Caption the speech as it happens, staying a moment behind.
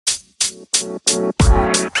What's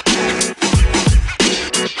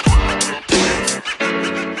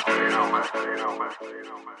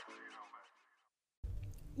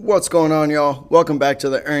going on, y'all? Welcome back to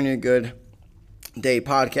the Earn Your Good Day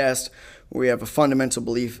podcast, where we have a fundamental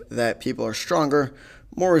belief that people are stronger,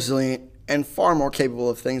 more resilient, and far more capable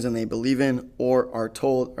of things than they believe in or are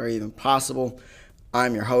told are even possible.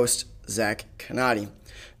 I'm your host, Zach Canati.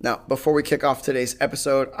 Now, before we kick off today's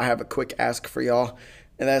episode, I have a quick ask for y'all,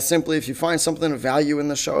 and that's simply if you find something of value in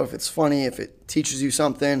the show, if it's funny, if it teaches you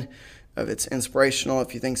something, if it's inspirational,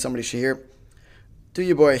 if you think somebody should hear it, do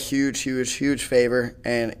your boy a huge favor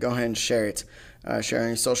and go ahead and share it. Share on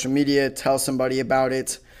your social media, tell somebody about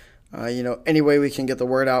it. Any way we can get the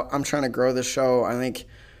word out. I'm trying to grow the show. I think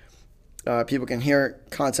people can hear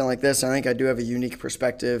content like this. I think I do have a unique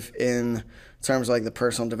perspective in terms of like the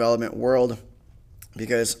personal development world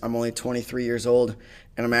because I'm only 23 years old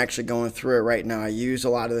and I'm actually going through it right now. I use a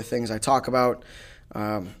lot of the things I talk about.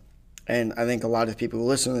 And I think a lot of the people who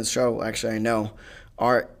listen to this show, actually I know,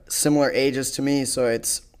 are similar ages to me, so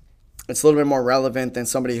it's a little bit more relevant than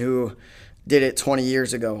somebody who did it 20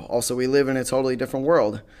 years ago. Also, we live in a totally different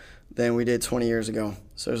world than we did 20 years ago,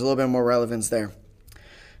 so there's a little bit more relevance there.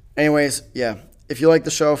 Anyways, yeah, if you like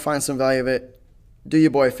the show, find some value of it, do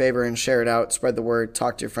your boy a favor and share it out, spread the word,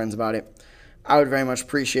 talk to your friends about it. I would very much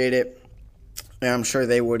appreciate it, and I'm sure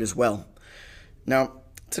they would as well. Now,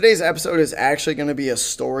 today's episode is actually going to be a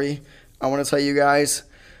story I want to tell you guys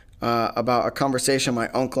about a conversation my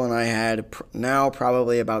uncle and I had now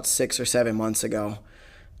probably about 6 or 7 months ago,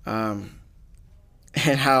 and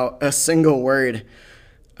how a single word,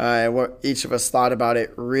 what each of us thought about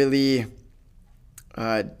it, really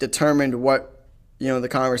determined what the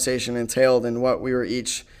conversation entailed and what we were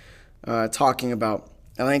each talking about.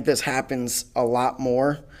 I think this happens a lot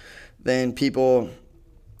more than people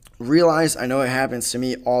realize. I know it happens to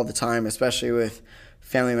me all the time, especially with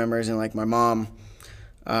family members and like my mom.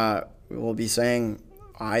 We'll be saying,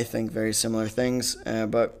 I think, very similar things,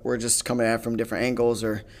 but we're just coming at it from different angles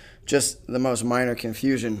or just the most minor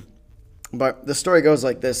confusion. But the story goes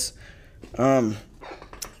like this.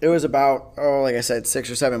 It was about, like I said,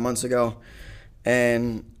 6 or 7 months ago,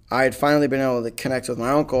 and I had finally been able to connect with my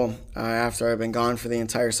uncle after I'd been gone for the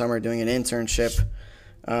entire summer doing an internship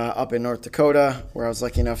up in North Dakota, where I was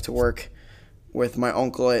lucky enough to work with my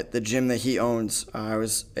uncle at the gym that he owns. I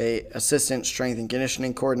was a assistant strength and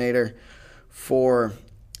conditioning coordinator for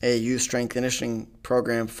a youth strength conditioning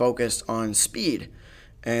program focused on speed.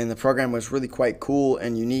 And the program was really quite cool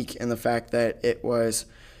and unique in the fact that it was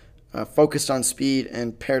focused on speed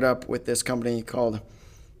and paired up with this company called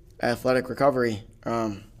Athletic Recovery,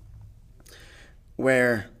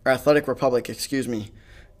 Athletic Republic,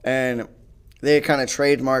 and they kind of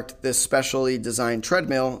trademarked this specially designed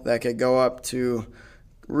treadmill that could go up to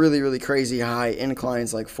really crazy high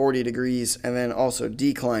inclines, like 40 degrees, and then also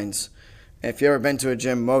declines. And if you've ever been to a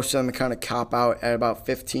gym, most of them kind of cop out at about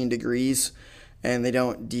 15 degrees, and they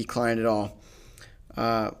don't decline at all.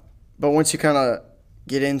 But once you kind of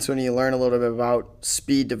get into it and you learn a little bit about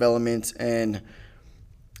speed development and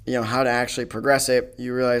how to actually progress it,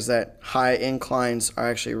 you realize that high inclines are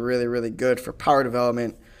actually really good for power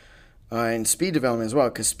development and speed development as well,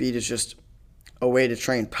 because speed is just a way to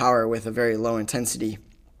train power with a very low intensity.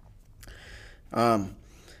 And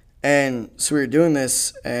so we were doing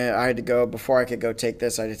this, and I had to go, before I could go take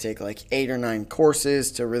this, I had to take like 8 or 9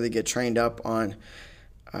 courses to really get trained up on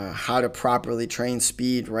how to properly train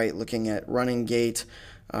speed, right? Looking at running gait,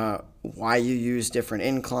 why you use different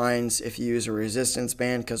inclines, if you use a resistance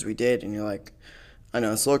band, because we did, and you're like, I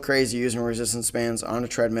know it's a little crazy using resistance bands on a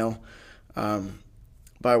treadmill,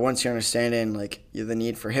 but once you understand it, and like the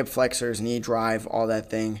need for hip flexors, knee drive, all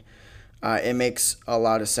that thing, it makes a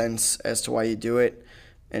lot of sense as to why you do it.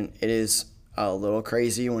 And it is a little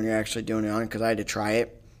crazy when you're actually doing it on, because I had to try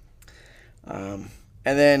it. And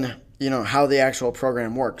then, how the actual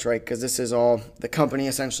program works, right? Because this is all, the company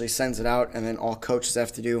essentially sends it out, and then all coaches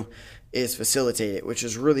have to do is facilitate it, which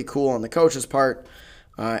is really cool on the coach's part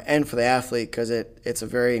and for the athlete, because it's a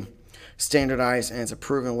very standardized and it's a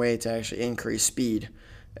proven way to actually increase speed.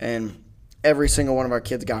 And every single one of our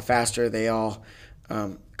kids got faster. They all,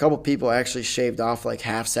 a couple people actually shaved off like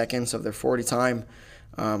half seconds of their 40 time.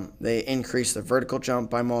 They increased the vertical jump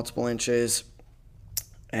by multiple inches,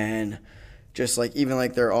 and just like even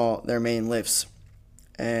like their main lifts.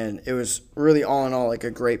 And it was really all in all like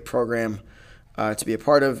a great program to be a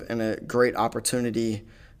part of, and a great opportunity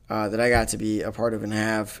that I got to be a part of and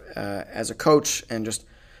have as a coach, and just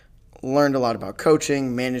learned a lot about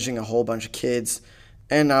coaching, managing a whole bunch of kids,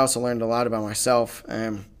 and I also learned a lot about myself,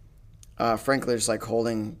 and frankly just like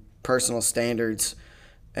holding personal standards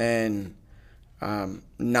and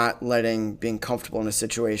not letting being comfortable in a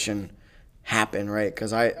situation happen, right?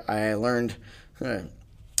 Because I learned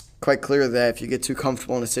quite clear that if you get too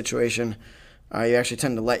comfortable in a situation, you actually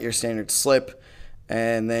tend to let your standards slip,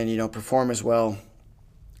 and then you don't perform as well,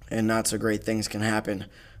 and not so great things can happen.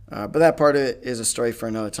 But that part of it is a story for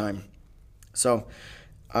another time. So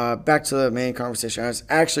back to the main conversation. I was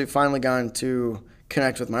actually finally gotten to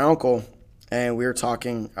connect with my uncle, and we were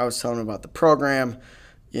talking. I was telling him about the program,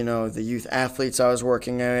 the youth athletes I was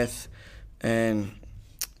working with, and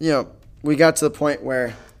we got to the point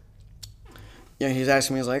where he's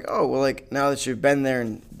asking me, he's like, oh, well, like, now that you've been there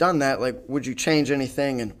and done that, like, would you change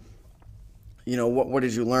anything? And, what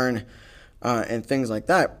did you learn? And things like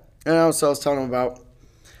that. And I was telling him about,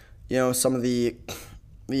 some of the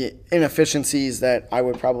inefficiencies that I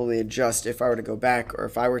would probably adjust if I were to go back, or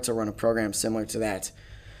if I were to run a program similar to that.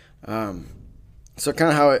 So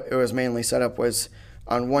kind of how it was mainly set up was,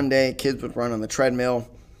 on one day, kids would run on the treadmill,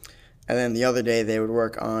 and then the other day they would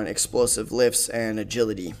work on explosive lifts and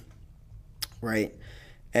agility. Right.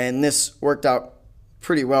 And this worked out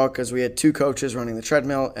pretty well because we had two coaches running the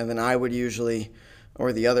treadmill, and then I would usually,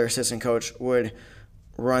 or the other assistant coach would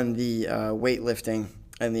run the weightlifting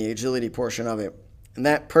and the agility portion of it. And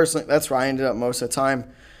that's where I ended up most of the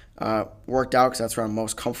time. Worked out because that's where I'm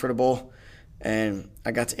most comfortable, and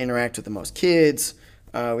I got to interact with the most kids.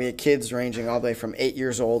 We had kids ranging all the way from 8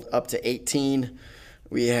 years old up to 18.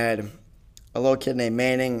 We had a little kid named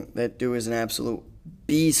Manning. That dude was an absolute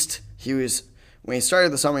beast. When he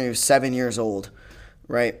started the summer, he was 7 years old,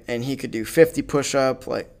 right? And he could do 50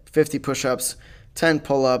 push-ups, 10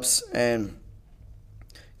 pull-ups, and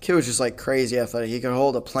kid was just like crazy athletic. He could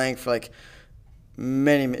hold a plank for it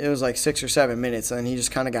was like 6 or 7 minutes, and then he just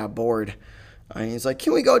kind of got bored. And he's like,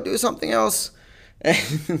 can we go do something else?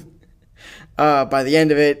 And by the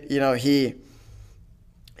end of it,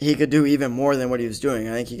 he could do even more than what he was doing.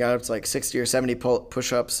 I think he got up to like 60 or 70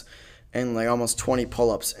 push-ups and like almost 20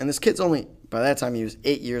 pull-ups. And this kid's by that time he was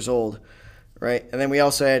 8 years old, right? And then we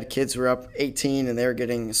also had kids who were up 18 and they were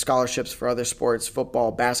getting scholarships for other sports,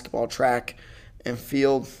 football, basketball, track, and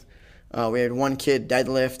field. We had one kid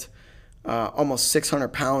deadlift almost 600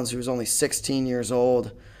 pounds who was only 16 years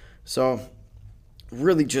old. So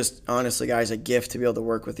really just, honestly, guys, a gift to be able to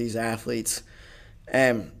work with these athletes.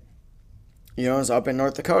 And, it was up in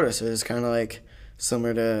North Dakota, so it's kind of like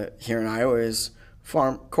similar to here in Iowa is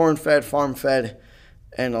corn-fed, farm-fed,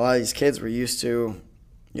 and a lot of these kids were used to,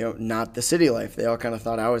 not the city life. They all kind of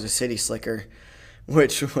thought I was a city slicker,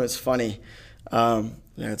 which was funny.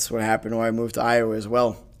 That's what happened when I moved to Iowa as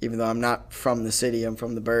well, even though I'm not from the city. I'm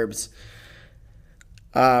from the burbs.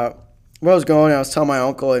 Where I was going, I was telling my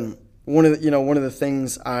uncle, and one of the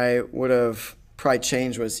things I would have probably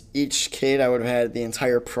changed was each kid I would have had the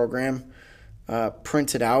entire program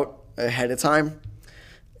printed out ahead of time.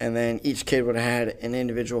 And then each kid would have had an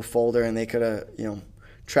individual folder, and they could have,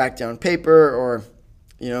 tracked down paper, or,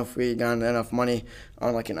 if we had gotten enough money,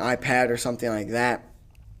 on like an iPad or something like that.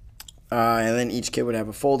 And then each kid would have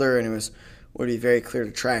a folder, and would be very clear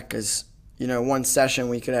to track because, one session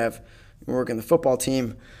we could have, working the football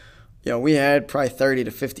team, we had probably 30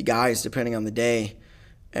 to 50 guys depending on the day.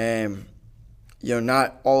 And,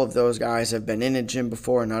 not all of those guys have been in a gym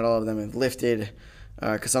before. Not all of them have lifted.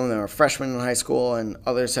 Because some of them are freshmen in high school, and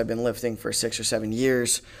others have been lifting for 6 or 7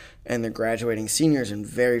 years, and they're graduating seniors and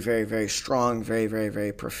very, very, very strong, very, very,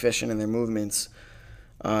 very proficient in their movements.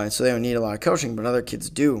 And so they don't need a lot of coaching, but other kids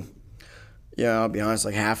do. I'll be honest,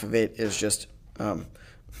 like half of it is just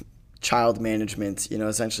child management,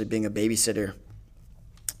 essentially being a babysitter.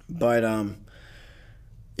 But, so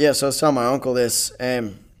I was telling my uncle this,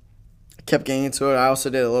 and I kept getting into it. I also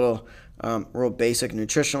did a little real basic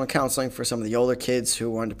nutritional counseling for some of the older kids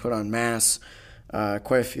who wanted to put on mass. A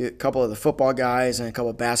couple of the football guys and a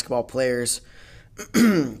couple of basketball players,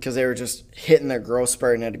 because they were just hitting their growth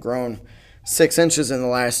spurt and had grown 6 inches in the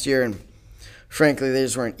last year, and frankly, they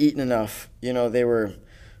just weren't eating enough. They're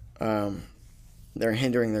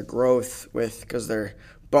hindering their growth because their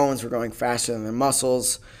bones were growing faster than their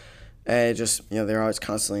muscles, and it just they're always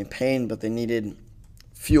constantly in pain, but they needed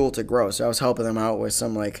fuel to grow. So I was helping them out with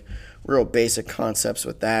some like real basic concepts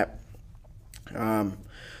with that, and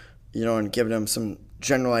giving them some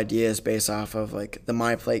general ideas based off of like the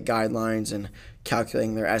MyPlate guidelines and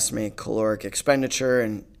calculating their estimated caloric expenditure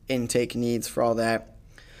and intake needs for all that.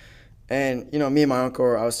 And, me and my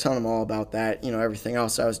uncle, I was telling them all about that, everything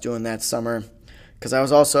else I was doing that summer. Because I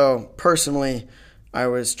was also, personally, I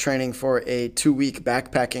was training for a 2-week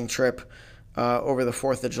backpacking trip over the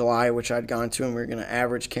 4th of July, which I'd gone to, and we were going to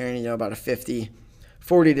average carrying, about a 50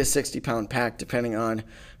 40 to 60 pound pack, depending on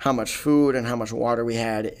how much food and how much water we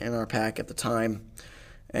had in our pack at the time.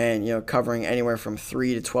 And, covering anywhere from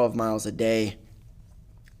 3 to 12 miles a day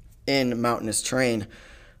in mountainous terrain.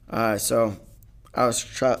 So I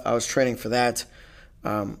was training for that.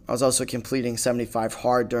 I was also completing 75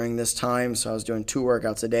 hard during this time, so I was doing 2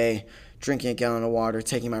 workouts a day, drinking a gallon of water,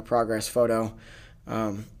 taking my progress photo,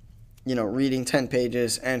 reading 10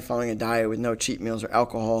 pages, and following a diet with no cheat meals or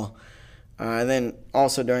alcohol. And then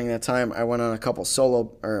also during that time, I went on a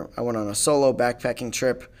solo backpacking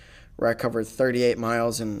trip where I covered 38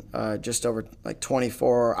 miles in just over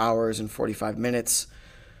 24 hours and 45 minutes,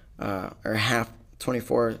 or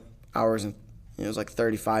 24 hours and it was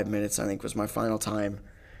 35 minutes, I think, was my final time.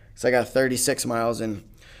 So I got 36 miles in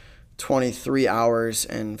 23 hours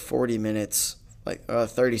and 40 minutes,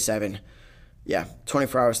 37. Yeah,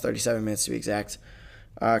 24 hours, 37 minutes to be exact.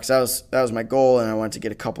 Because that was my goal, and I wanted to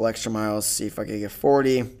get a couple extra miles, see if I could get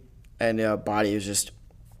 40. And body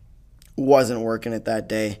wasn't working it that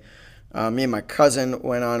day. Me and my cousin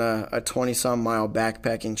went on a 20-some mile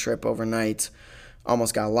backpacking trip overnight.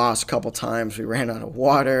 Almost got lost a couple times. We ran out of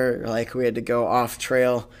water. We had to go off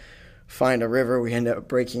trail, find a river. We ended up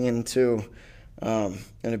breaking into an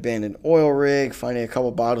abandoned oil rig, finding a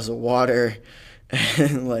couple bottles of water.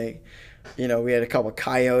 And we had a couple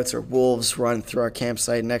coyotes or wolves run through our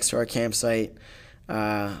campsite, next to our campsite.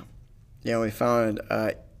 We found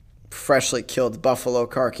a freshly killed buffalo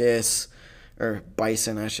carcass, or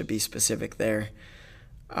bison, I should be specific there.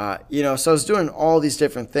 So I was doing all these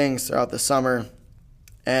different things throughout the summer.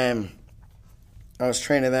 And I was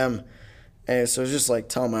training them, and so I was just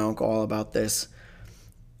telling my uncle all about this.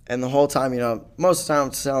 And the whole time, most of the time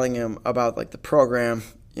I'm telling him about the program,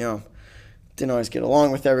 didn't always get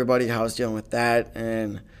along with everybody, how I was dealing with that.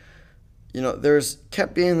 And, there's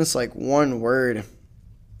kept being this one word,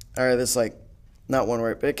 or this not one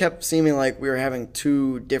word, but it kept seeming like we were having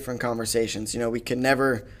 2 different conversations. We could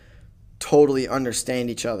never totally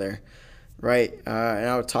understand each other, right? And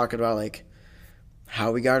I would talk about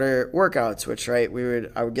how we got our workouts, which, right,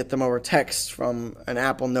 I would get them over text from an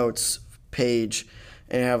Apple Notes page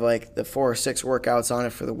and have the 4 or 6 workouts on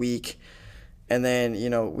it for the week. And then,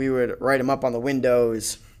 we would write them up on the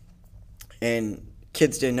windows, and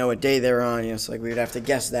kids didn't know what day they were on, so we would have to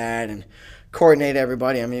guess that and coordinate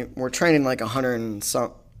everybody. I mean, we're training 100 and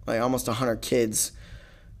some, almost 100 kids,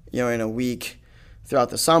 in a week throughout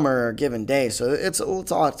the summer or a given day. So it's a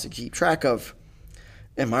lot to keep track of.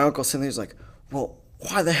 And my uncle sitting there's well,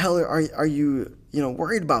 why the hell are you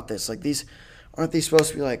worried about this? Aren't these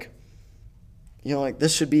supposed to be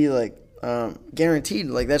this should be guaranteed.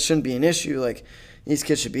 That shouldn't be an issue. These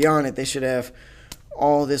kids should be on it. They should have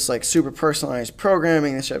all this super personalized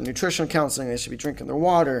programming. They should have nutritional counseling. They should be drinking their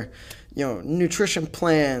water, nutrition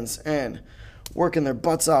plans, and working their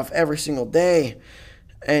butts off every single day.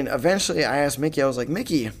 And eventually I asked Mickey, I was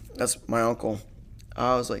Mickey, that's my uncle.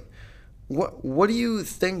 I was what do you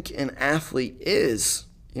think an athlete is?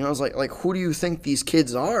 I was who do you think these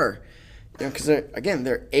kids are? Because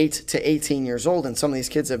they're 8 to 18 years old, and some of these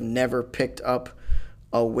kids have never picked up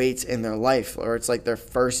a weight in their life, or it's their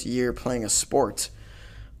first year playing a sport.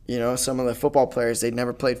 Some of the football players, they'd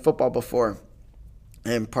never played football before.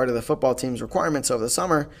 And part of the football team's requirements over the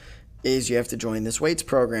summer is you have to join this weights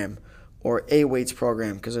program or a weights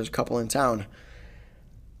program, because there's a couple in town.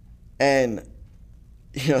 And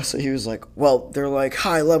so he was well, they're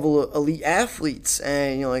high-level elite athletes,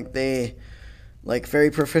 and, they,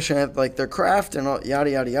 very proficient at, their craft and all,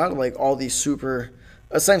 yada, yada, yada, all these super,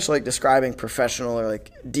 essentially, describing professional or,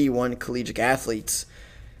 D1 collegiate athletes.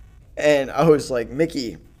 And I was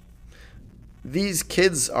Mickey, these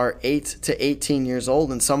kids are 8 to 18 years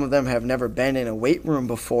old, and some of them have never been in a weight room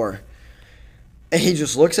before. And he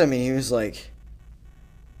just looks at me, and he was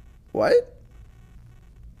what?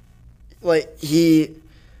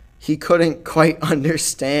 He couldn't quite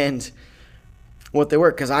understand what they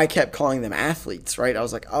were, because I kept calling them athletes, right? I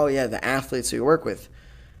was oh yeah, the athletes we work with.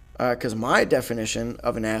 Because my definition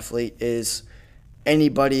of an athlete is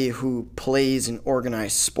anybody who plays an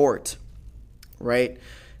organized sport, right?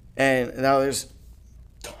 And now there's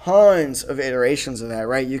tons of iterations of that,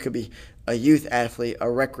 right? You could be a youth athlete,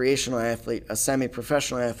 a recreational athlete, a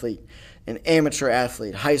semi-professional athlete, an amateur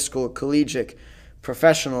athlete, high school, collegiate,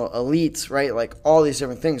 professional, elites, right? All these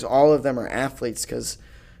different things. All of them are athletes because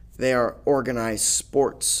they are organized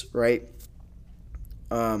sports, right?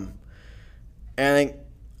 And I think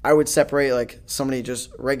I would separate somebody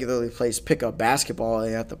just regularly plays pickup basketball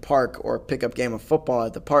at the park or pickup game of football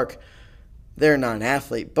at the park. They're not an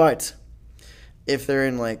athlete. But if they're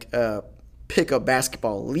in a pickup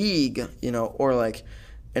basketball league, or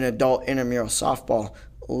an adult intramural softball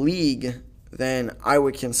league, then I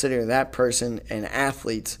would consider that person an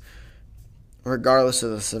athlete regardless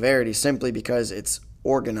of the severity, simply because it's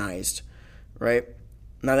organized, right?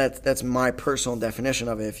 Now that's my personal definition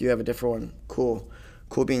of it. If you have a different one,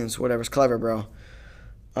 cool beans, whatever's clever, bro.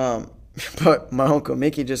 But my Uncle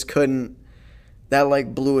Mickey just couldn't. That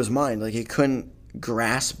like blew his mind. Like he couldn't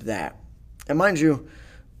grasp that. And mind you,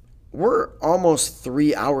 we're almost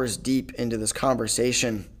 3 hours deep into this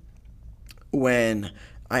conversation when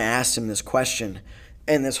I asked him this question,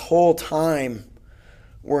 and this whole time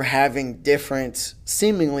we're having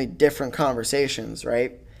seemingly different conversations,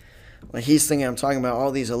 right? Like he's thinking I'm talking about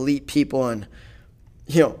all these elite people, and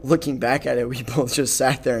looking back at it, we both just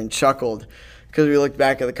sat there and chuckled because we looked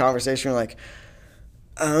back at the conversation. We're like,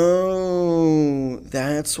 oh,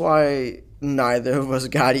 that's why neither of us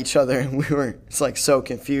got each other, and we were like so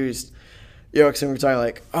confused. Because we were talking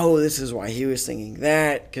like, oh, this is why he was thinking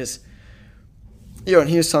that, because and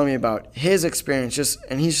he was telling me about his experience,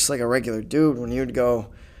 and he's just like a regular dude. When he would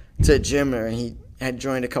go to a gym, or he had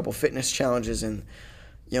joined a couple fitness challenges, and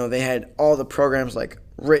they had all the programs like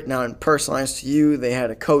written out and personalized to you. They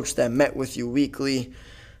had a coach that met with you weekly.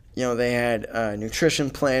 They had a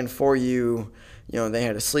nutrition plan for you. They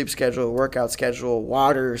had a sleep schedule, workout schedule,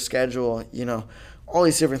 water schedule, all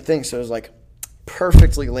these different things. So it was like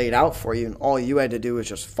perfectly laid out for you, and all you had to do was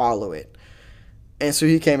just follow it. And so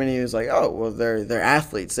he came in and he was like, oh, well, they're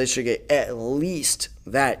athletes. They should get at least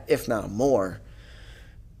that, if not more,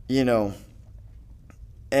 And,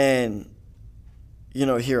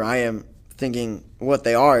 here I am thinking what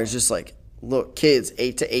they are is just like, look, kids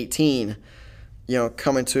 8 to 18,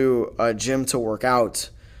 coming to a gym to work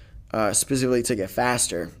out, specifically to get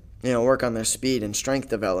faster, work on their speed and strength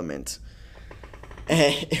development.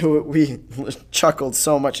 And we chuckled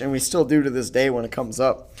so much, and we still do to this day when it comes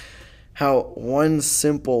up, how one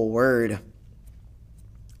simple word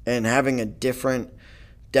and having a different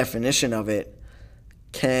definition of it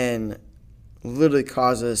can literally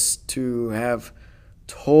cause us to have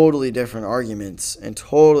totally different arguments and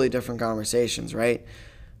totally different conversations, right?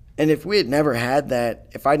 And if we had never had that,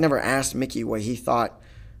 if I'd never asked Mickey what he thought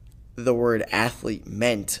the word athlete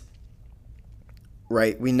meant,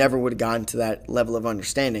 right, we never would have gotten to that level of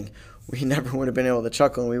understanding. We never would have been able to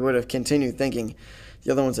chuckle, and we would have continued thinking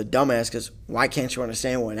the other one's a dumbass because why can't you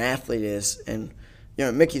understand what an athlete is? And,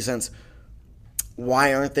 in Mickey's sense,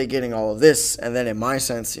 why aren't they getting all of this? And then in my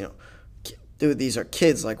sense, dude, these are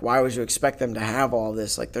kids. Like, why would you expect them to have all of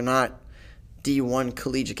this? Like, they're not D1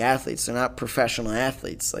 collegiate athletes. They're not professional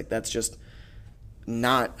athletes. Like, that's just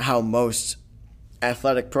not how most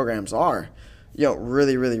athletic programs are.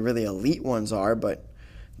 Really, really, really elite ones are, but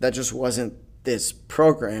that just wasn't this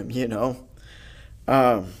program,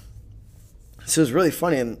 So it's really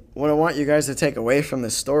funny, and what I want you guys to take away from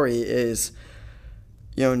this story is,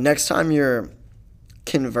 next time you're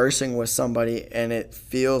conversing with somebody and it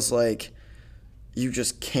feels like you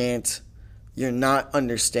just can't, you're not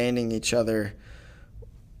understanding each other,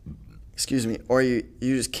 or you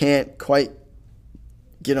just can't quite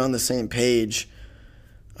get on the same page,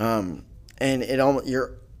 and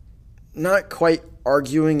you're not quite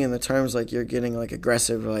arguing in the terms like you're getting like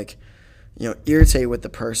aggressive or like, irritate with the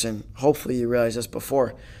person. Hopefully you realize this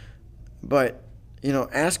before. But,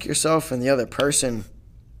 ask yourself and the other person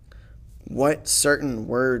what certain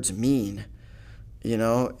words mean.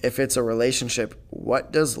 If it's a relationship,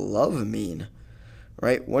 what does love mean?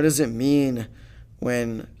 Right? What does it mean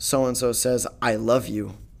when so-and-so says, I love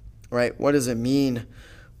you? Right? What does it mean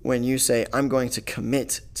when you say, I'm going to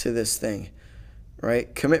commit to this thing?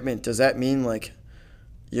 Right? Commitment, does that mean like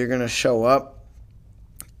you're going to show up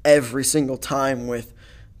every single time with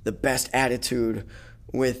the best attitude,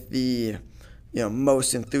 with the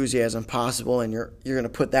most enthusiasm possible, and you're going to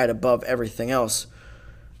put that above everything else?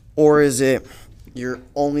 Or is it you're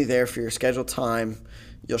only there for your scheduled time,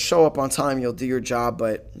 you'll show up on time, you'll do your job,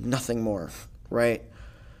 but nothing more, right?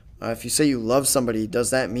 If you say you love somebody, does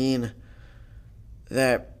that mean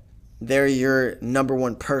that they're your number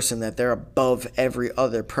one person, that they're above every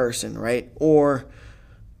other person, right? Or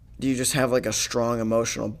do you just have like a strong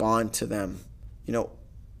emotional bond to them?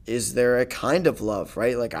 Is there a kind of love,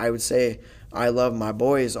 right? Like I would say I love my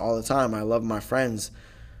boys all the time. I love my friends.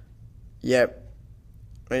 Yet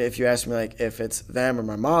if you ask me like if it's them or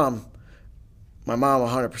my mom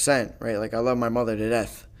 100%, right? Like I love my mother to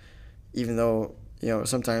death. Even though,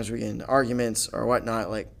 sometimes we get into arguments or whatnot,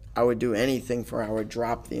 like I would do anything for her. I would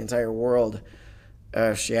drop the entire world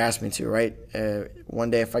if she asked me to, right?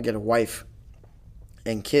 One day if I get a wife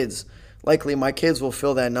and kids, likely my kids will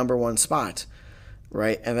fill that number one spot,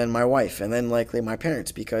 right? And then my wife, and then likely my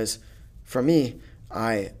parents, because for me,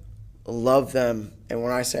 I love them. And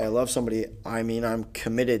when I say I love somebody, I mean I'm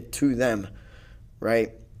committed to them,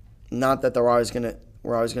 right? Not that we're always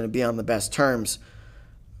gonna be on the best terms,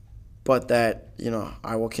 but that,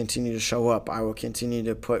 I will continue to show up. I will continue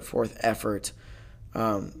to put forth effort.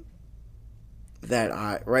 Right?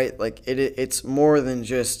 Like it's more than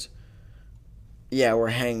just, yeah, we're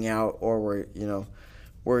hanging out, or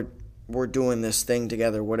we're doing this thing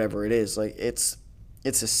together, whatever it is. Like it's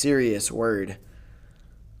a serious word,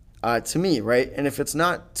 to me, right? And if it's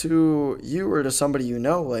not to you or to somebody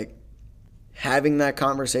like having that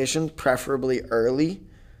conversation, preferably early,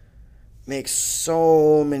 makes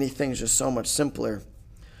so many things just so much simpler.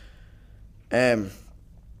 And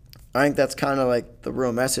I think that's kind of like the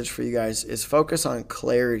real message for you guys, is focus on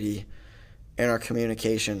clarity in our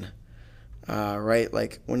communication, right?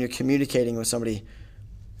 Like when you're communicating with somebody,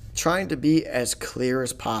 trying to be as clear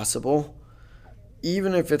as possible,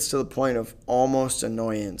 even if it's to the point of almost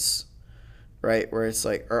annoyance, right? Where it's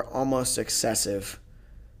like, or almost excessive.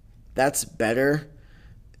 That's better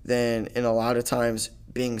than, in a lot of times,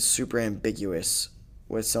 being super ambiguous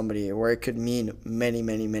with somebody, where it could mean many,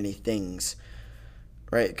 many, many things,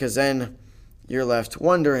 right? Because then you're left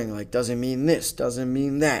wondering, like, does it mean this? Doesn't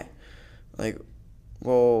mean that? Like,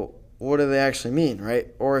 well, what do they actually mean, right?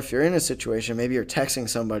 Or if you're in a situation, maybe you're texting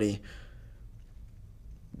somebody,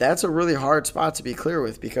 that's a really hard spot to be clear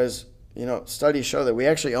with, because, studies show that we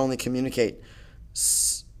actually only communicate,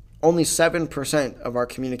 only 7% of our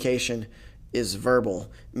communication is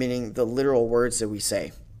verbal, meaning the literal words that we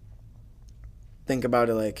say. Think about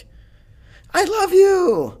it like, I love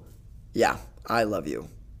you. Yeah, I love you.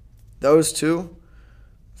 Those two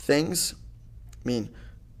things mean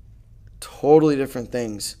totally different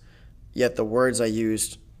things, yet the words I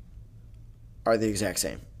used are the exact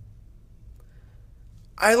same.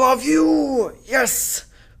 I love you, yes.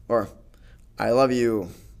 Or I love you,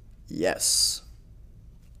 yes.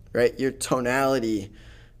 Right? Your tonality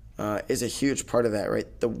is a huge part of that, right?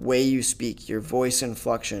 The way you speak, your voice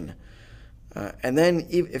inflection. And then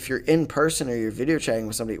if you're in person or you're video chatting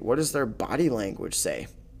with somebody, what does their body language say?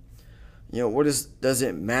 Does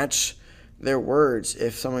it match their words?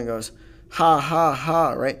 If someone goes, ha, ha,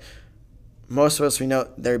 ha, right? Most of us, we know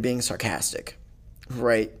they're being sarcastic,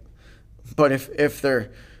 right? But if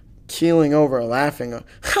they're keeling over laughing, ha,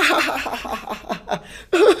 ha, ha, ha, ha,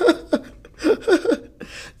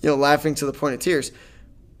 laughing to the point of tears,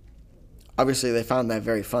 obviously they found that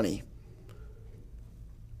very funny.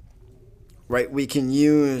 Right? We can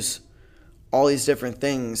use all these different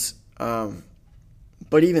things,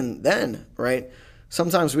 but even then, right,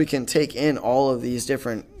 sometimes we can take in all of these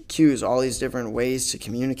different cues, all these different ways to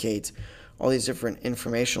communicate, all these different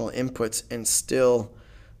informational inputs, and still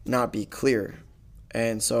not be clear.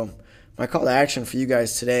 And so my call to action for you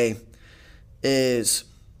guys today is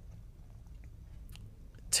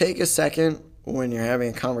take a second when you're having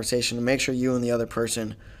a conversation to make sure you and the other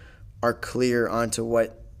person are clear onto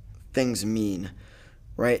what things mean,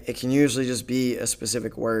 right? It can usually just be a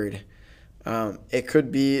specific word. It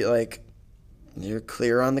could be like you're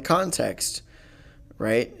clear on the context,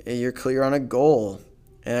 right? You're clear on a goal.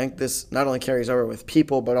 And I think this not only carries over with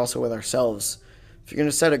people, but also with ourselves. If you're going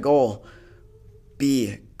to set a goal,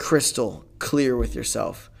 be crystal clear with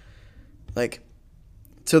yourself. Like,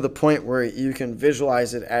 to the point where you can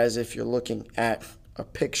visualize it as if you're looking at a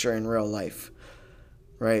picture in real life.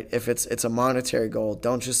 Right? If it's a monetary goal,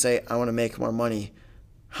 don't just say, I want to make more money.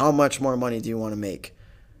 How much more money do you want to make?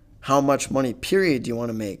 How much money, period, do you want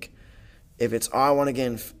to make? If it's, I want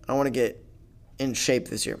to get in shape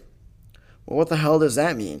this year. Well, what the hell does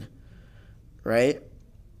that mean? Right?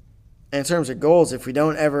 And in terms of goals, if we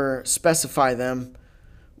don't ever specify them,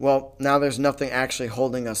 well, now there's nothing actually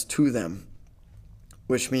holding us to them.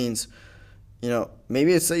 Which means,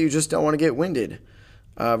 maybe it's that you just don't want to get winded.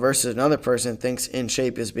 Versus another person thinks in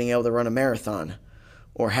shape is being able to run a marathon,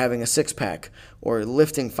 or having a six-pack, or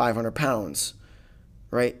lifting 500 pounds,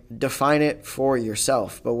 right? Define it for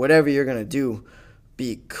yourself. But whatever you're going to do,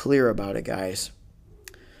 be clear about it, guys.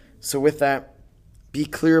 So with that, be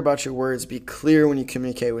clear about your words. Be clear when you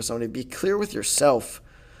communicate with somebody. Be clear with yourself,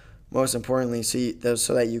 most importantly,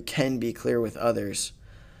 so that you can be clear with others.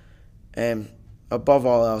 And above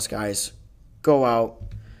all else, guys, go out,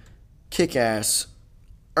 kick ass,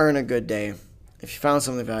 earn a good day. If you found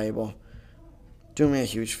something valuable, do me a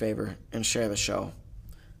huge favor and share the show.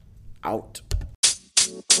 Out.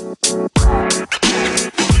 You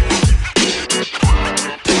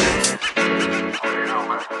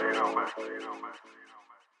know, man.